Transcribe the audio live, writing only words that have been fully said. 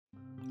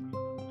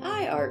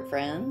Hi art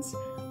friends,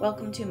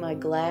 welcome to my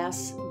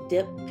glass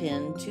dip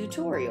pen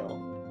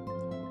tutorial.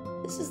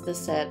 This is the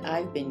set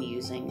I've been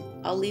using.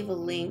 I'll leave a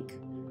link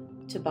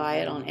to buy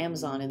it on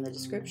Amazon in the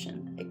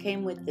description. It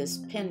came with this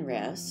pen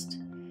rest,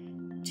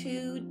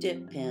 two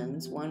dip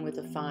pens, one with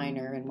a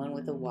finer and one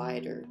with a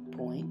wider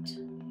point,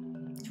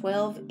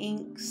 12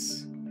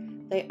 inks.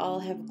 They all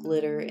have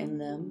glitter in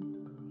them.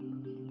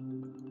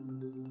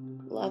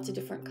 Lots of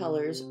different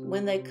colors.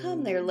 When they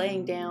come, they're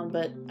laying down,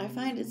 but I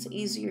find it's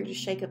easier to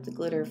shake up the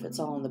glitter if it's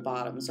all on the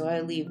bottom, so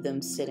I leave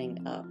them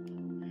sitting up.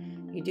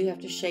 You do have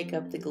to shake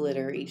up the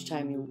glitter each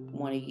time you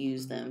want to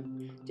use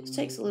them. It just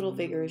takes a little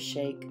vigorous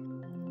shake.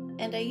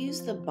 And I use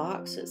the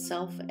box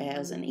itself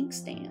as an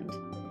inkstand.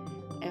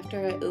 After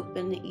I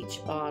open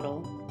each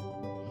bottle,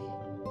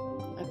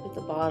 I put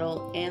the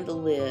bottle and the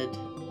lid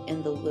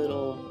in the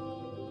little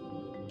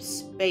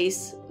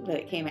space that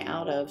it came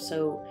out of,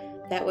 so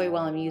that way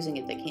while I'm using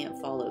it, they can't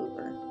fall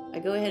over. I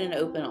go ahead and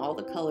open all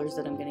the colors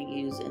that I'm going to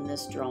use in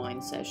this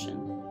drawing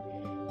session.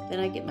 Then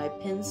I get my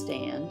pen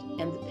stand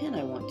and the pen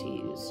I want to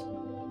use.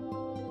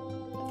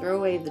 I throw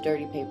away the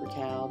dirty paper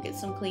towel, get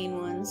some clean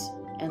ones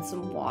and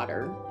some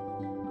water,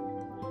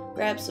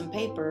 grab some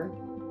paper,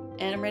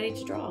 and I'm ready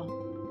to draw.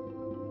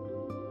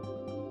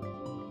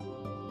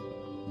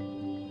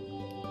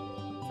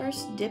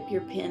 First, dip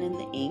your pen in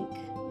the ink,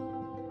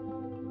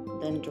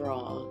 then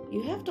draw.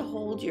 You have to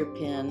hold your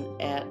pen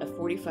at a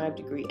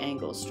 45-degree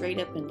angle. Straight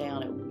up and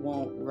down it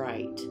won't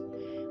write.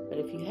 But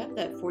if you have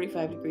that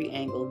 45-degree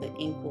angle, the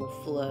ink will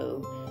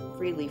flow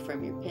freely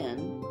from your pen.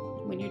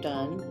 When you're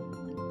done,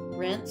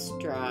 rinse,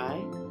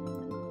 dry,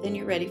 then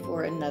you're ready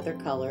for another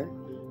color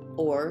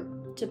or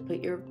to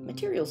put your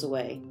materials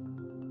away.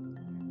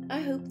 I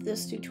hope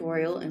this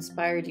tutorial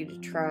inspired you to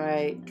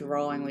try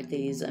drawing with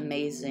these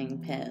amazing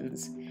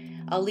pens.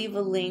 I'll leave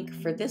a link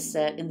for this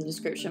set in the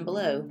description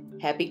below.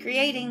 Happy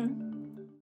creating!